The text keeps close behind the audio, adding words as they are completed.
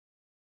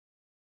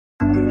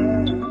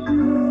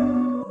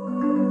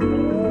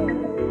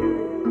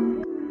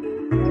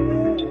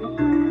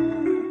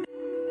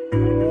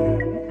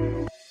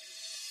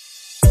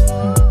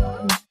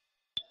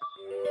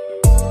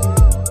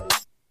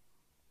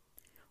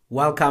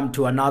Welcome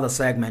to another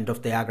segment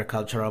of the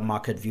Agricultural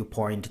Market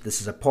Viewpoint.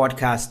 This is a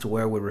podcast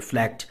where we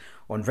reflect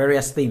on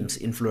various themes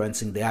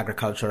influencing the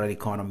agricultural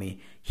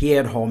economy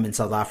here at home in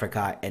South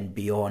Africa and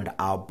beyond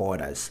our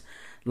borders.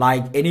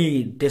 Like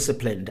any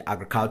disciplined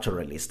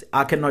agriculturalist,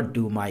 I cannot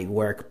do my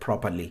work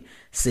properly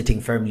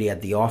sitting firmly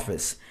at the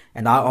office.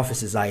 And our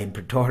offices are in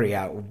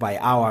Pretoria. By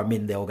our, I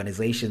mean the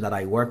organization that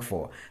I work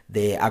for,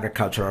 the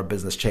Agricultural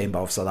Business Chamber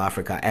of South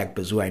Africa,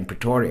 AGBIZU, in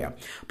Pretoria.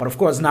 But of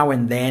course, now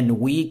and then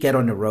we get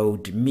on the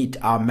road, meet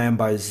our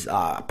members,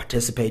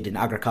 participate in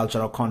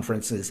agricultural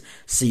conferences,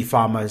 see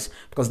farmers,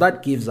 because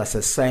that gives us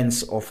a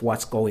sense of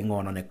what's going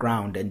on the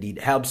ground. And it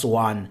helps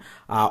one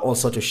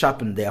also to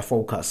sharpen their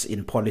focus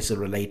in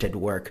policy-related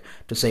work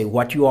to say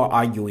what you are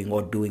arguing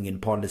or doing in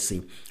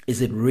policy. Is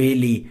it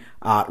really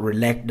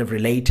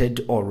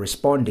related or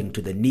responding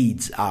to the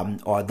needs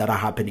or that are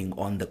happening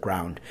on the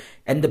ground?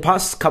 And the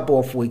past couple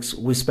of weeks,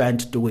 we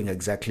spent doing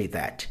exactly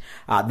that.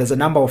 There's a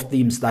number of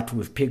themes that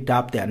we've picked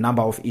up. There are a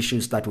number of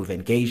issues that we've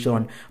engaged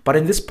on. But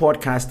in this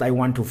podcast, I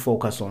want to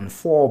focus on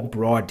four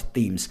broad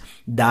themes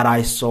that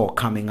I saw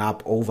coming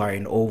up over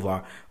and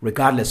over,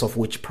 regardless of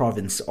which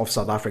province of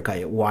South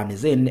Africa one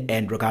is in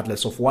and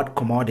regardless of what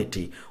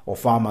commodity or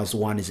farmers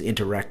one is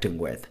interacting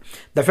with.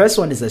 The first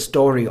one is the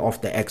story of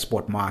the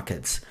export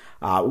markets,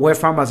 where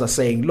farmers are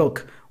saying,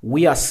 look,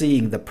 we are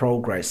seeing the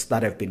progress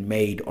that have been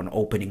made on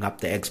opening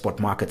up the export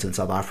markets in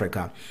South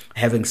Africa,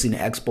 having seen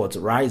exports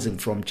rising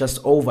from just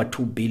over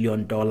 $2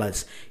 billion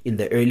in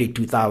the early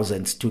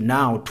 2000s to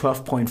now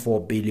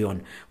 $12.4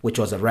 billion, which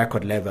was a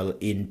record level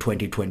in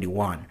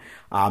 2021.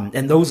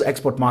 And those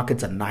export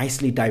markets are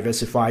nicely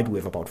diversified,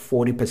 with about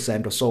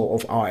 40% or so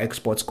of our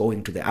exports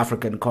going to the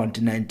African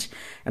continent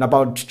and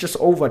about just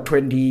over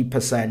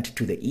 20%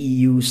 to the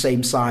EU,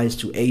 same size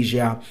to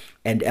Asia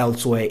and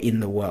elsewhere in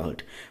the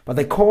world. But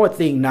the core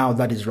thing now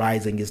that is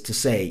rising is to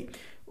say,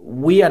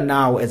 we are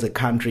now as a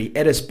country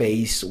at a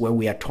space where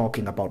we are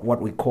talking about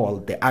what we call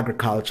the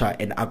agriculture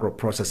and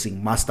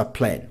agro-processing master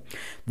plan.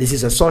 This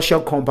is a social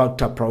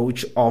compact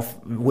approach of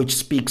which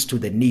speaks to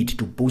the need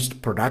to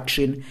boost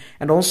production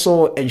and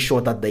also ensure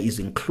that there is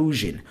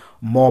inclusion,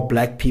 more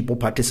black people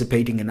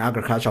participating in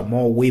agriculture,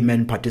 more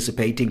women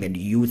participating and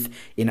youth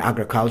in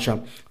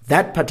agriculture.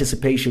 That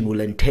participation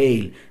will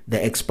entail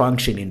the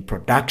expansion in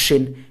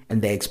production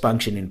and the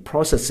expansion in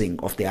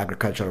processing of the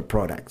agricultural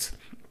products.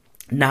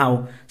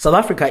 Now, South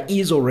Africa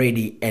is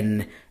already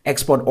an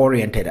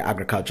export-oriented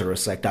agricultural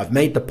sector. I've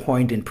made the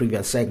point in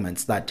previous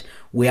segments that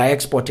we are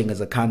exporting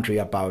as a country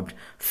about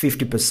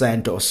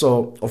 50% or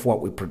so of what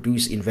we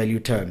produce in value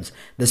terms.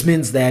 This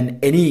means then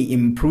any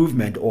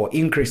improvement or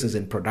increases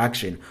in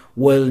production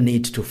will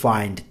need to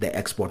find the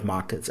export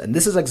markets. And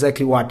this is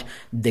exactly what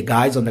the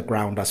guys on the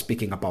ground are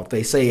speaking about.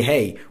 They say,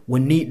 hey, we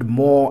need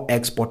more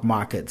export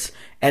markets.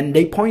 And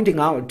they're pointing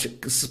out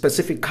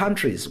specific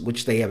countries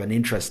which they have an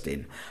interest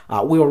in.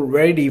 We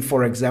already,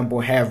 for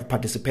example, have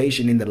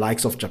participation in the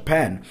likes of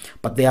Japan,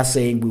 but they are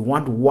saying we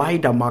want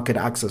wider market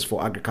access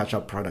for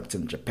agricultural products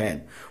in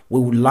Japan. We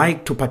would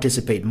like to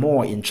participate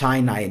more in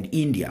China and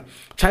India.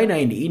 China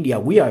and India,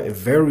 we are a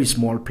very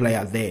small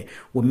player there.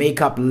 We make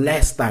up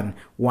less than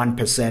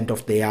 1%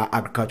 of their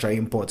agricultural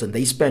imports, and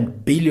they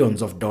spend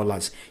billions of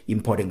dollars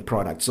importing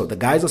products. So the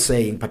guys are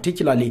saying,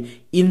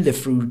 particularly in the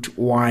fruit,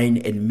 wine,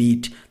 and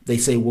meat, they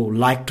say we'll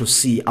like to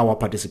see our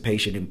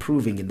participation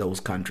improving in those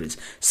countries.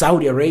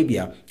 Saudi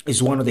Arabia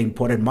is one of the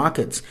important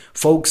markets.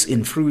 Folks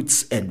in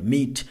fruits and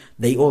meat,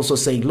 they also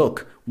say,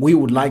 look, we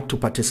would like to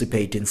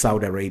participate in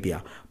Saudi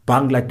Arabia.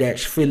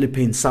 Bangladesh,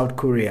 Philippines, South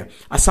Korea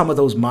are some of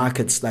those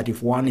markets that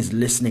if one is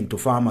listening to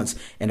farmers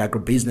and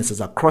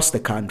agribusinesses across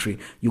the country,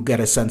 you get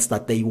a sense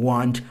that they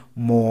want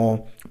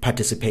more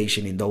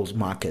participation in those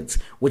markets,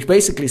 which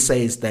basically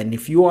says then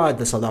if you are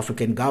the South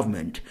African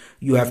government,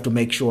 you have to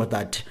make sure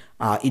that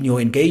in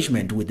your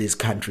engagement with these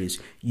countries,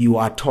 you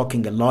are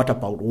talking a lot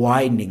about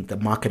widening the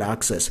market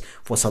access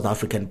for South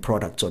African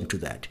products onto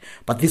that.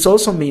 But this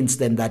also means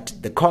then that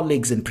the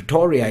colleagues in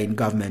Pretoria in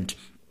government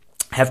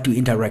have to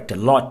interact a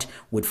lot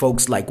with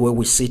folks like where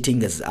we're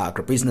sitting as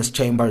agribusiness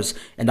chambers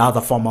and other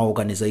farmer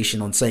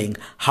organizations on saying,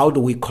 how do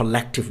we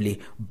collectively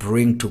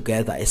bring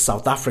together a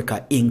South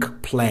Africa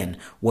Inc. plan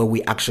where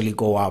we actually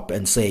go up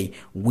and say,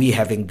 we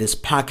having this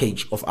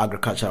package of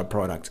agricultural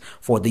products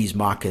for these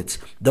markets.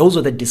 Those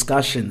are the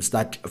discussions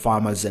that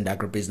farmers and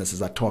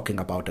agribusinesses are talking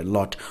about a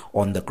lot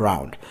on the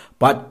ground.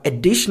 But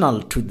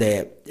additional to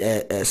the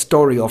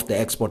story of the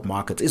export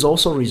markets is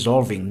also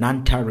resolving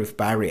non-tariff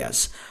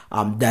barriers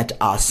that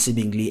are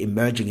seemingly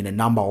emerging in a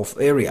number of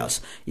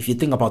areas. If you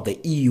think about the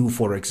EU,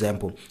 for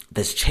example,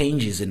 there's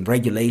changes in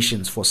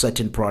regulations for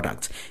certain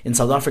products. In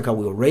South Africa,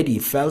 we already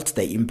felt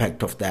the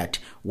impact of that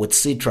with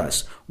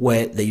citrus,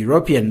 where the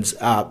Europeans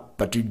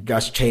but it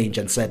does change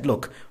and said,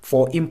 look,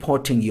 for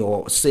importing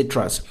your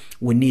citrus,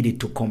 we needed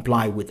to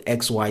comply with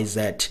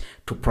XYZ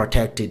to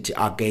protect it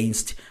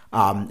against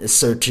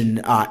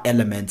certain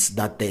elements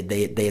that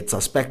they had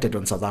suspected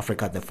on South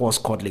Africa, the force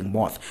codling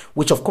moth,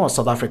 which of course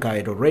South Africa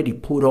had already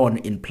put on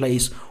in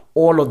place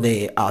all of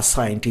the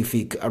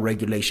scientific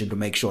regulation to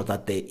make sure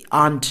that there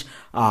aren't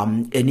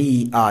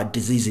any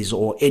diseases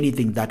or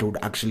anything that would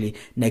actually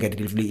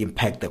negatively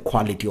impact the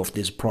quality of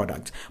these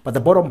products. But the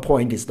bottom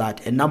point is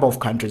that a number of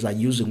countries are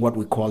using what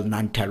we call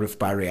non-tariff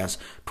barriers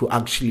to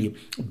actually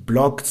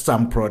block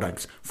some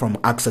products from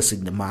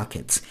accessing the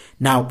markets.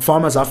 Now,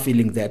 farmers are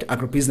feeling that,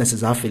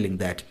 agribusinesses are feeling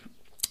that,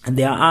 and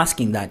they are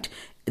asking that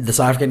the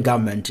South African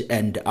government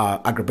and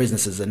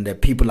agribusinesses and the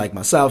people like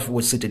myself who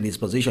sit in this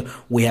position,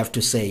 we have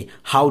to say,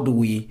 how do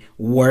we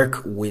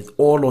work with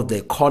all of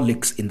the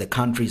colleagues in the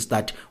countries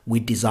that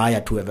we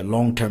desire to have a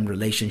long-term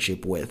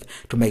relationship with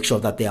to make sure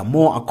that they are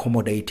more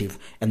accommodative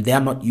and they are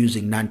not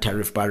using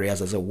non-tariff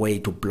barriers as a way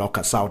to block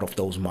us out of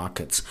those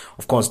markets.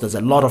 Of course, there's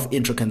a lot of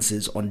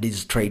intricacies on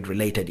these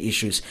trade-related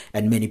issues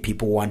and many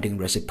people wanting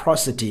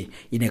reciprocity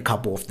in a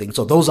couple of things.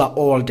 So those are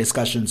all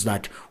discussions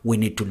that we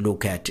need to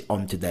look at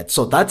onto that.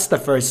 So that's the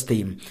first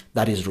theme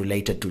that is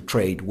related to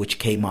trade, which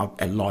came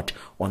up a lot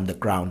on the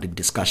ground in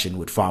discussion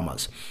with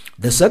farmers.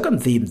 The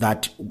second theme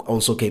that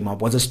also came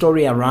up was a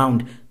story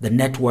around the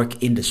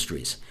network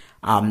industries.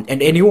 And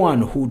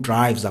anyone who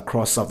drives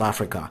across South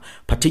Africa,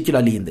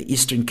 particularly in the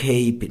Eastern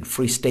Cape, in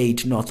Free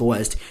State,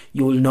 Northwest,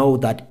 you will know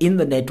that in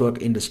the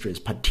network industries,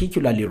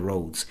 particularly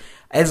roads,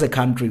 as a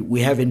country,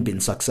 we haven't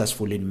been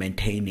successful in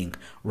maintaining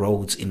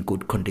roads in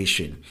good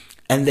condition.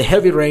 And the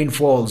heavy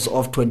rainfalls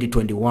of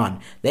 2021,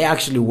 they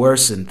actually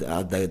worsened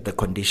the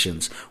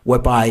conditions,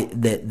 whereby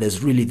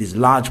there's really these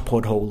large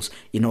potholes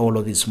in all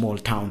of these small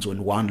towns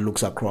when one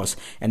looks across,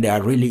 and they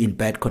are really in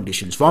bad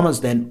conditions.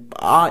 Farmers then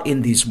are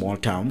in these small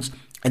towns,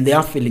 and they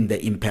are feeling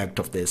the impact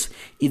of this,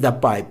 either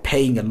by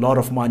paying a lot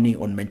of money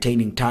on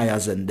maintaining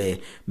tires and the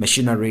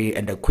machinery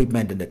and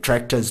equipment and the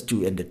tractors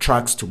and the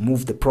trucks to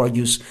move the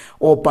produce,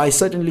 or by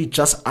certainly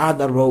just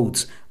other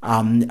roads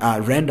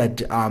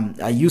rendered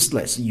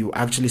useless. You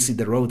actually see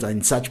the roads are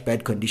in such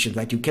bad conditions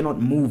that you cannot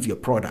move your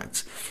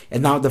products.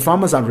 And now the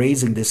farmers are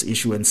raising this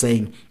issue and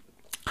saying,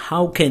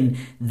 how can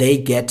they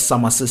get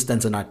some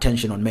assistance and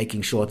attention on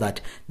making sure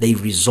that they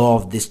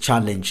resolve this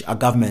challenge? Our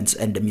governments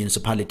and the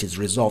municipalities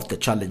resolve the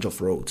challenge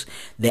of roads.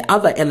 The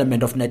other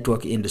element of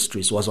network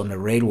industries was on a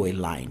railway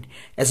line.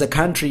 As a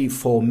country,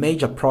 for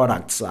major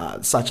products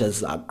such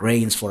as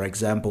grains, for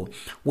example,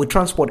 we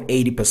transport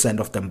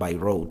 80% of them by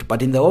road.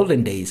 But in the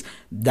olden days,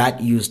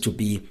 that used to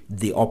be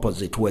the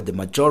opposite, where the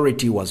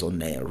majority was on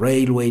a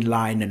railway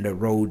line and the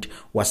road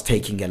was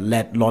taking a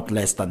lot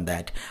less than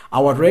that.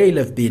 Our rail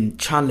have been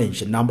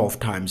challenged number of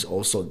times.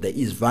 Also, there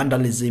is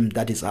vandalism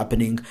that is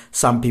happening.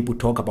 Some people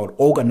talk about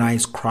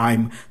organized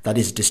crime that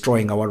is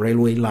destroying our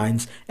railway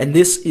lines, and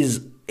this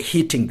is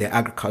hitting the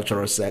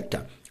agricultural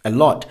sector a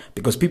lot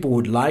because people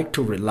would like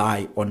to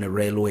rely on a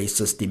railway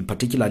system,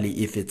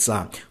 particularly if it's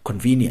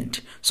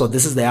convenient. So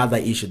this is the other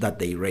issue that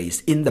they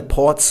raised. In the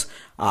ports,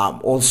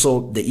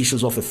 also the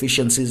issues of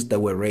efficiencies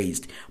that were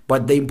raised.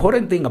 But the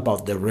important thing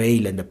about the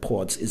rail and the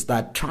ports is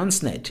that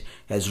Transnet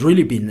has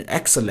really been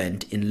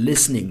excellent in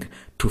listening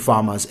to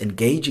farmers,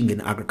 engaging in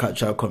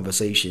agricultural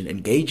conversation,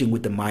 engaging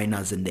with the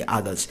miners and the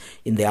others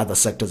in the other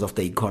sectors of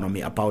the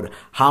economy about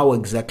how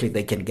exactly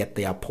they can get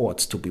their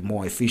ports to be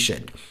more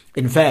efficient.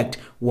 In fact,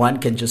 one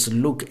can just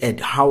look at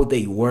how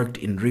they worked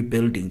in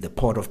rebuilding the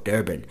port of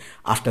Durban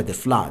after the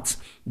floods.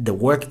 The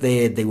work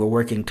there, they were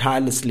working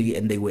tirelessly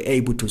and they were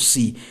able to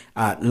see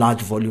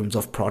large volumes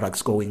of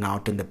products going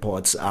out in the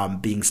ports,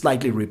 being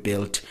slightly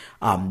rebuilt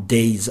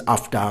days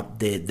after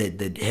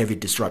the heavy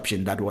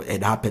disruption that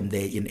had happened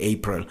there in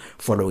April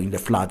following the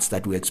floods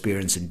that we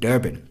experienced in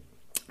Durban.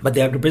 But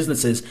the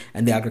agribusinesses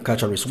and the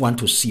agriculturists want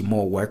to see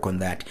more work on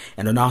that.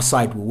 And on our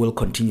side, we will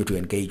continue to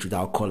engage with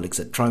our colleagues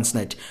at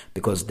Transnet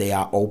because they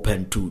are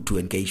open to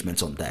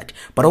engagements on that.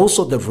 But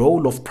also the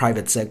role of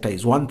private sector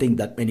is one thing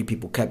that many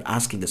people kept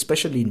asking,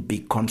 especially in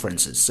big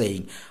conferences,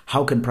 saying,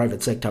 how can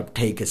private sector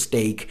take a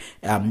stake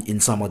in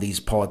some of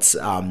these ports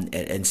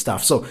and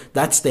stuff? So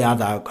that's the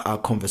other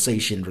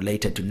conversation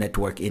related to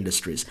network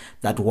industries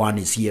that one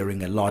is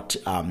hearing a lot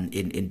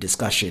in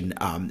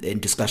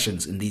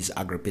discussions in these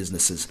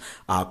agribusinesses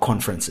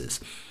conferences.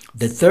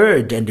 The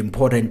third and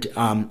important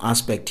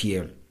aspect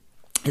here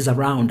is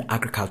around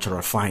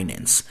agricultural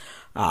finance.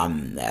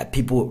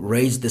 People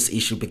raise this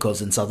issue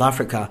because in South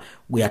Africa,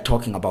 we are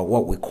talking about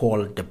what we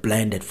call the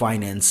blended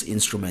finance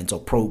instruments or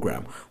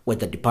program, where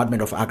the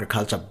Department of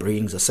Agriculture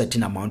brings a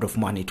certain amount of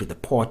money to the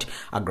port.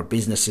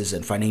 Agribusinesses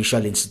and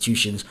financial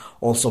institutions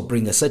also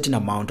bring a certain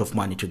amount of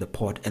money to the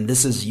port. And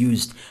this is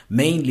used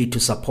mainly to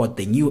support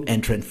the new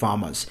entrant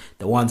farmers,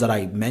 the ones that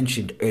I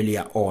mentioned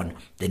earlier on,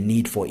 the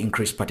need for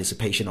increased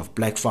participation of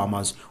black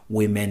farmers,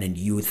 women and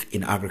youth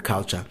in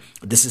agriculture.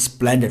 This is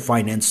blended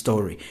finance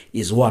story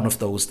is one of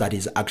those that is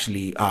is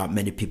actually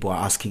many people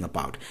are asking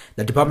about.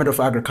 The Department of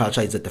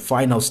Agriculture is at the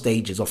final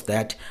stages of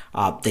that.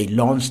 They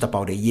launched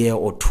about a year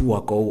or two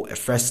ago a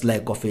first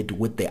leg of it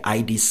with the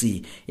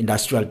IDC,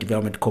 Industrial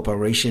Development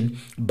Corporation,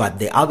 but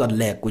the other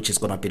leg, which is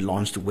going to be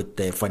launched with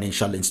the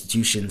financial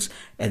institutions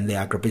and the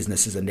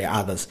agribusinesses and the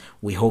others,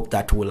 we hope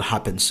that will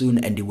happen soon,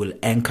 and it will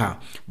anchor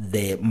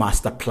the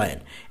master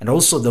plan. And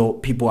also, though,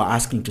 people are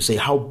asking to say,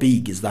 how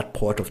big is that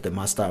part of the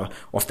master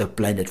of the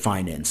blended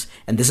finance?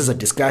 And this is a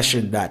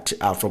discussion that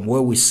from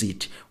where we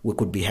sit, we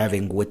could be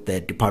having with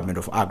the Department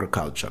of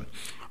Agriculture.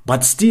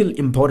 But still,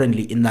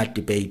 importantly in that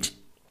debate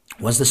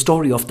was the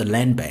story of the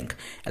land bank.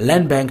 A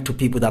land bank, to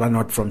people that are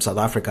not from South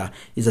Africa,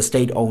 is a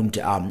state-owned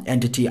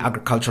entity,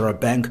 agricultural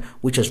bank,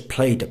 which has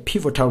played a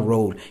pivotal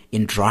role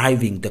in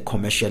driving the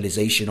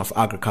commercialization of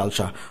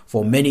agriculture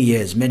for many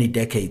years, many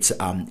decades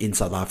in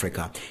South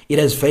Africa. It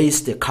has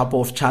faced a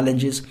couple of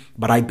challenges,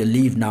 but I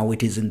believe now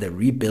it is in the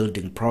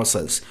rebuilding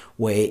process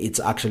where it's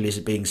actually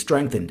being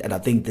strengthened. And I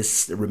think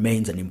this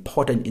remains an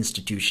important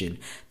institution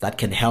that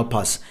can help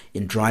us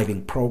in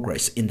driving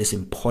progress in this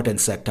important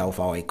sector of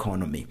our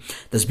economy.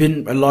 There's been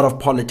a lot of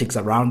politics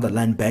around the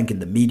land bank in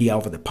the media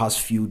over the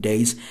past few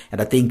days, and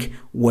I think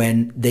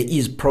when there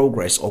is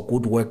progress or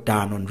good work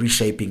done on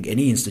reshaping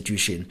any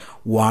institution,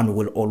 one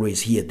will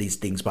always hear these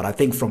things. But I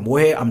think from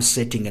where I'm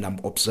sitting and I'm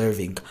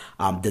observing,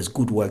 there's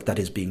good work that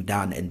is being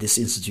done, and this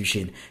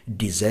institution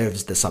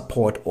deserves the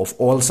support of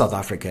all South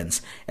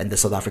Africans and the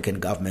South African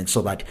government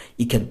so that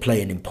it can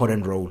play an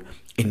important role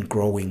in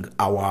growing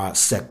our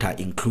sector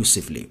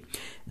inclusively.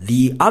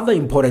 The other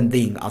important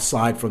thing,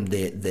 aside from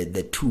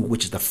the two,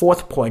 which is the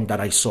fourth point that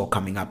I saw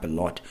coming up a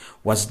lot,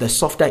 was the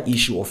softer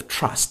issue of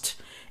trust.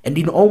 And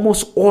in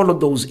almost all of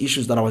those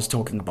issues that I was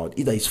talking about,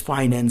 either it's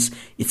finance,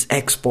 it's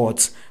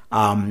exports,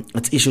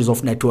 it's issues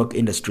of network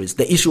industries,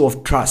 the issue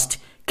of trust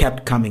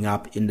kept coming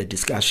up in the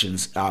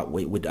discussions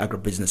with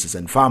agribusinesses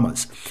and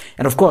farmers.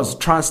 And of course,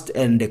 trust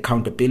and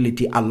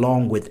accountability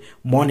along with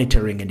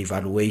monitoring and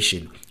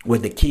evaluation were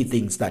the key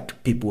things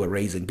that people were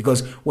raising.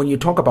 Because when you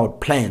talk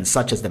about plans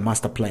such as the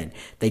master plan,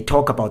 they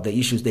talk about the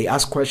issues, they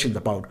ask questions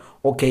about,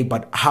 okay,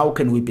 but how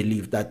can we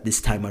believe that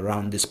this time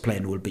around this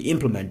plan will be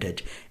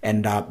implemented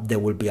and there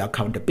will be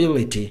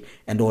accountability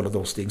and all of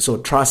those things. So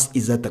trust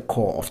is at the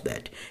core of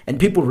that. And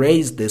people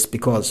raise this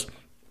because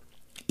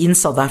in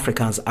South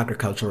Africa's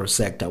agricultural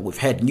sector, we've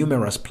had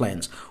numerous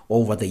plans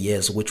over the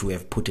years which we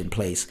have put in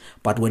place,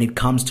 but when it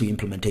comes to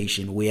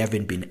implementation, we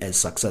haven't been as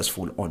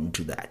successful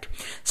onto that.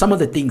 Some of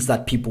the things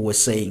that people were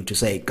saying to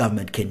say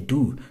government can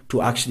do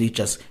to actually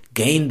just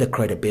gain the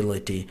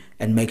credibility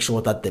and make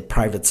sure that the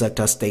private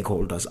sector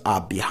stakeholders are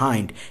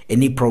behind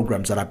any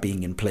programs that are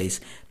being in place.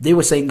 They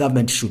were saying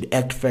government should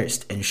act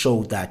first and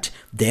show that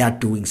they are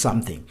doing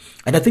something.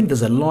 And I think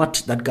there's a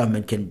lot that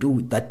government can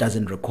do that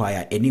doesn't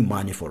require any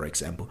money, for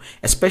example,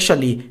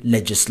 especially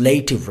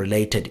legislative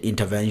related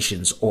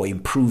interventions or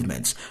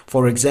improvements.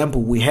 For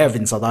example, we have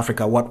in South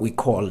Africa what we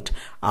called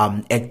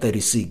Act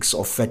 36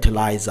 of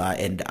fertilizer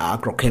and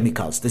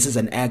agrochemicals. This is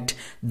an act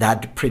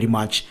that pretty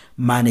much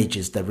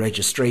manages the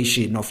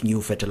registration of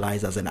new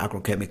fertilizers and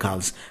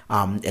agrochemicals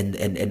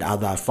and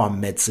other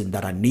farm medicine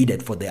that are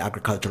needed for the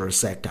agricultural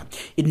sector.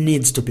 It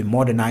needs to be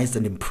modernized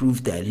and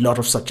improved. There are a lot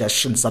of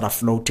suggestions that are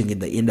floating in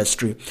the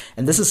industry,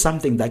 and this is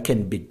something that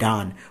can be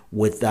done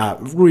with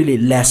really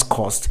less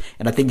cost.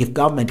 And I think if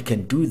government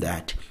can do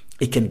that,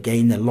 it can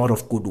gain a lot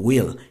of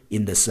goodwill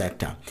in the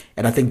sector.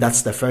 And I think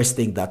that's the first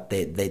thing that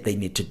they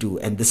need to do.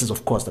 And this is,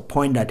 of course, the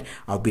point that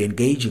I'll be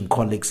engaging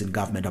colleagues in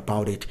government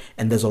about it.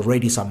 And there's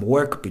already some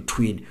work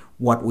between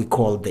what we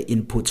call the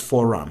Inputs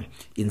Forum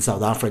in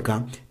South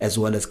Africa, as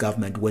well as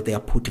government, where they are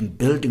putting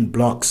building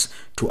blocks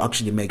to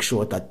actually make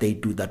sure that they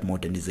do that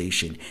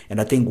modernization. And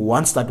I think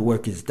once that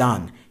work is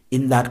done,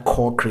 in that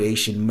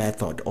co-creation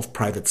method of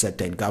private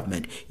sector and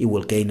government, it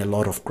will gain a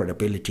lot of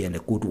credibility and a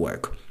good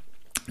work.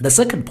 The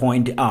second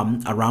point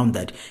around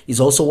that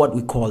is also what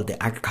we call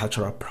the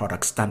Agricultural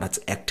Product Standards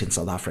Act in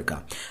South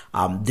Africa.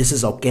 This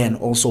is, again,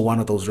 also one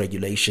of those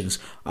regulations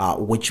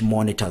which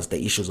monitors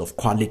the issues of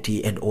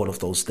quality and all of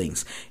those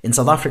things. In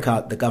South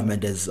Africa, the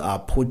government has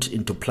put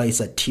into place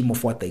a team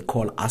of what they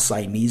call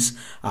assignees.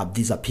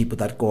 These are people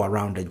that go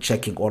around and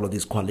checking all of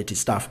this quality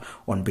stuff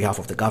on behalf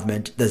of the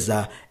government. There's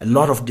a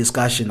lot of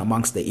discussion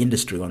amongst the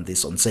industry on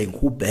this, on saying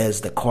who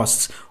bears the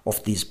costs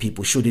of these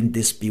people. Shouldn't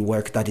this be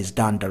work that is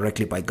done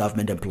directly by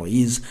government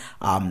employees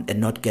and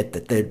not get the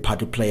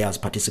third-party players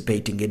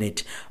participating in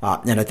it?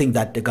 And I think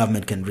that the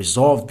government can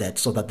resolve that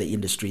so that the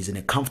industry is in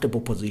a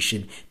comfortable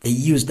position. They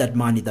use that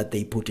money that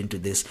they put into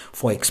this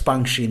for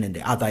expansion and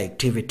the other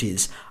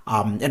activities,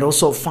 and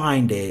also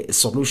find a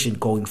solution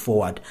going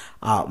forward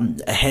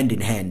hand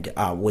in hand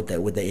with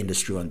the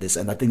industry on this.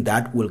 And I think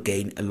that will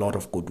gain a lot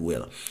of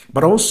goodwill.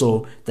 But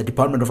also the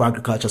Department of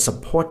Agriculture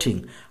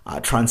supporting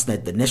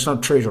Transnet, the National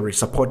Treasury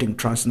supporting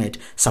Transnet,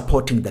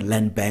 supporting the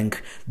Land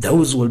Bank.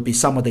 Those will be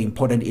some of the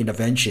important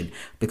intervention,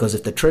 because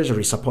if the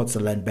Treasury supports the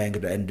Land Bank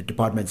and the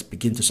departments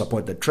begin to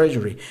support the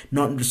Treasury,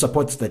 not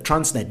supports the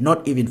Transnet,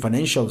 not even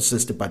financial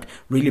system, but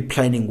really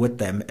planning with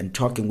them and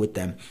talking with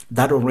them,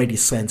 that already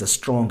sends a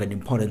strong and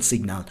important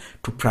signal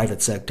to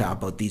private sector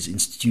about these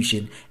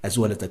institutions, as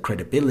well as the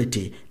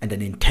credibility and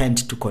an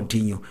intent to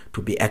continue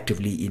to be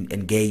actively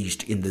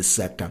engaged in this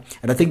sector.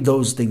 And I think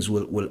those things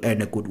will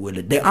earn a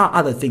goodwill. There are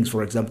other things,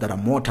 for example, that are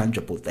more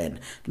tangible then,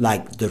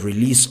 like the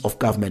release of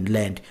government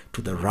land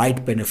to the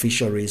right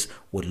beneficiaries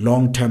with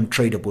long-term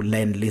tradable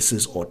land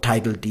leases or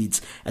title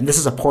deeds. And this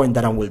is a point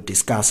that I will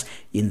discuss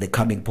in the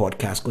coming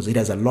podcast, because it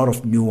has a lot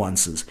of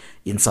nuances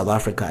in South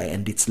Africa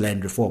and its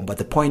land reform. But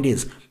the point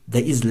is,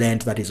 there is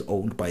land that is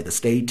owned by the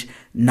state.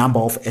 Number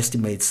of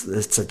estimates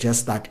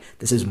suggest that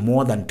this is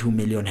more than 2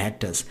 million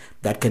hectares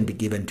that can be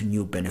given to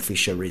new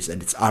beneficiaries,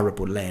 and it's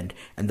arable land,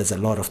 and there's a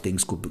lot of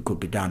things could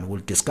be done.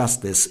 We'll discuss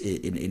this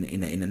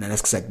in the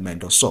next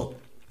segment or so.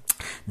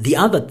 The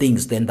other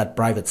things then that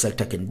private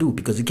sector can do,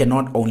 because it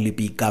cannot only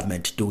be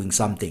government doing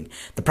something,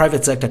 the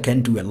private sector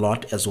can do a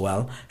lot as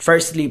well.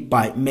 Firstly,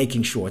 by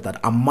making sure that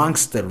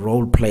amongst the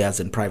role players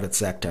in private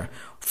sector,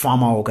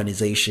 farmer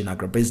organization,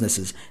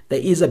 agribusinesses,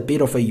 there is a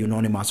bit of a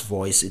unanimous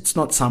voice. It's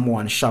not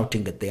someone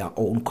shouting at their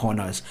own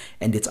corners,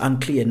 and it's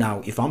unclear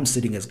now if I'm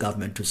sitting as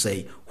government to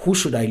say, who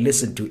should I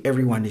listen to?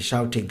 Everyone is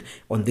shouting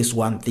on this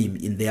one theme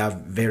in their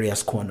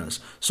various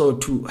corners. So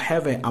to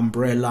have an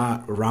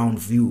umbrella round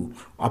view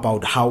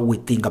about how we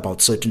think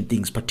about certain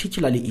things,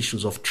 particularly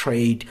issues of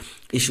trade,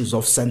 issues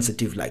of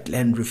sensitive like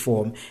land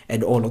reform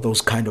and all of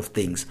those kind of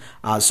things.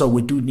 So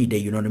we do need a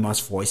unanimous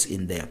voice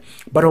in there.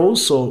 But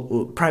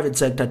also private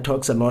sector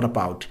talks a lot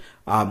about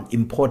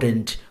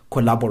important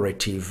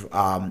collaborative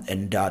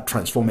and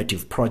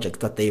transformative projects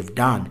that they've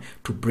done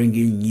to bring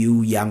in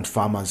new young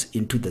farmers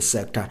into the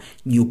sector,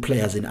 new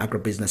players in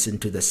agribusiness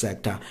into the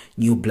sector,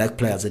 new black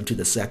players into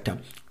the sector.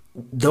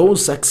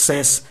 Those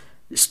success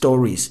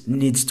stories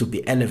needs to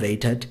be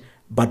elevated,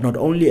 but not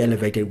only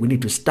elevated, we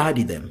need to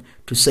study them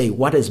to say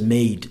what has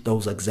made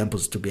those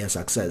examples to be a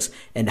success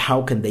and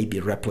how can they be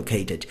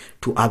replicated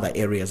to other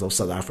areas of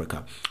South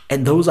Africa.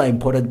 And those are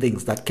important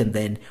things that can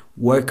then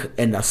work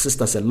and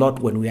assist us a lot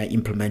when we are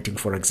implementing,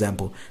 for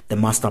example, the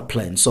master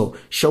plan. So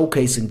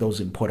showcasing those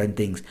important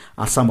things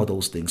are some of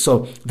those things.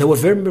 So there were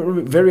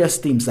various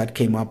themes that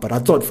came up, but I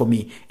thought for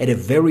me at a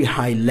very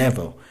high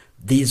level,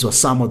 these were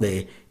some of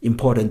the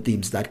important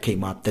themes that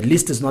came up. The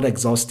list is not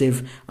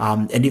exhaustive,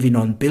 and even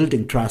on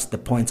building trust, the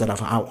points that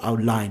I've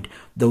outlined,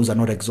 those are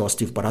not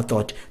exhaustive, but I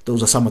thought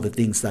those are some of the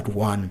things that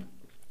one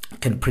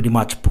can pretty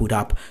much put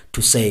up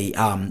to say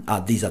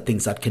these are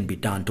things that can be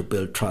done to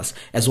build trust,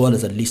 as well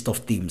as a list of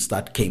themes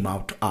that came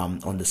out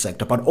on the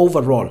sector. But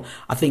overall,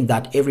 I think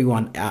that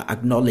everyone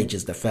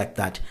acknowledges the fact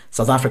that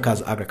South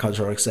Africa's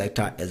agricultural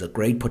sector has a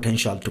great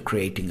potential to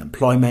creating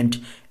employment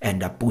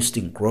and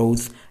boosting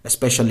growth,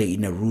 especially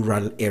in the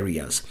rural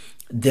areas.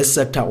 This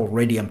sector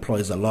already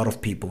employs a lot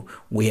of people.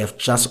 We have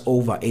just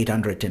over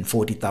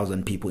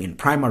 840,000 people in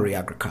primary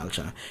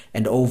agriculture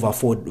and over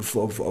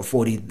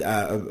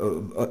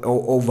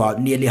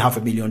nearly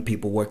 500,000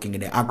 people working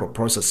in the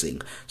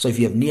agro-processing. So if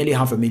you have nearly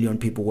 500,000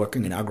 people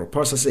working in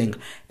agro-processing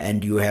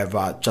and you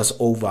have just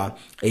over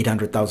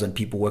 800,000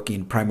 people working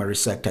in primary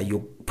sector,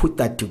 you put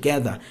that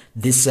together,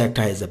 this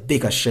sector has a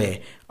bigger share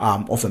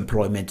of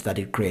employment that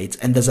it creates.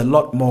 And there's a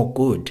lot more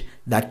good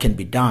that can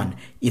be done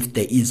if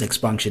there is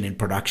expansion in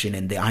production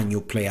and there are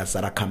new players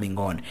that are coming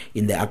on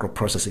in the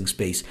agro-processing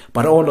space.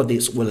 But all of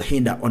this will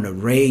hinder on a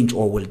range,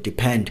 or will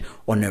depend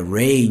on a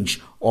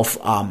range of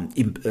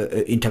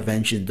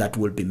interventions that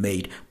will be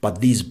made.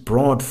 But these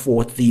broad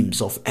four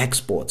themes of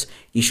exports,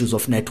 issues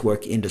of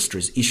network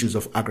industries, issues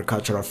of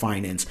agricultural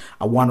finance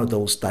are one of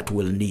those that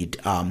will need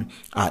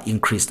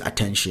increased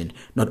attention,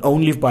 not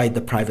only by the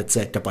private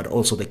sector, but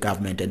also the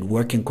government, and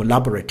working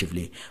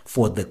collaboratively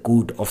for the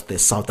good of the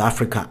South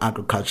Africa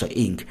Agriculture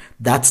Inc.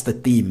 That's the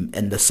theme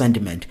and the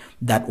sentiment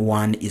that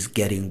one is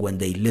getting when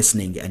they're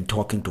listening and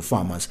talking to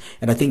farmers.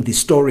 And I think the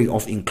story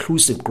of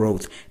inclusive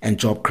growth and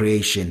job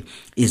creation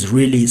is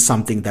really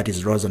something that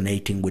is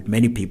resonating with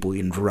many people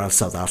in rural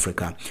South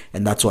Africa,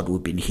 and that's what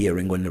we've been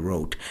hearing on the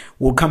road.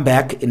 We'll come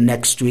back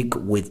next week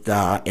with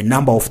a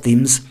number of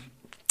themes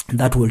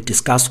that we'll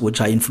discuss,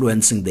 which are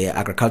influencing the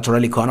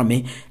agricultural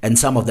economy, and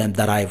some of them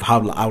that I've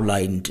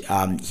outlined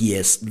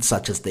here,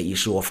 such as the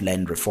issue of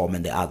land reform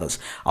and the others.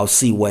 I'll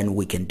see when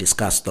we can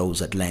discuss those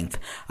at length.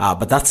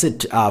 But that's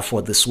it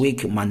for this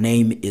week. My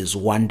name is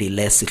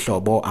Wandile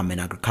Sihlobo. I'm an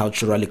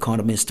agricultural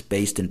economist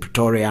based in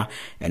Pretoria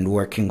and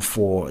working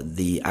for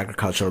the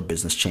Agricultural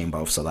Business Chamber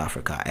of South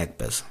Africa,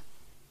 AGBIS.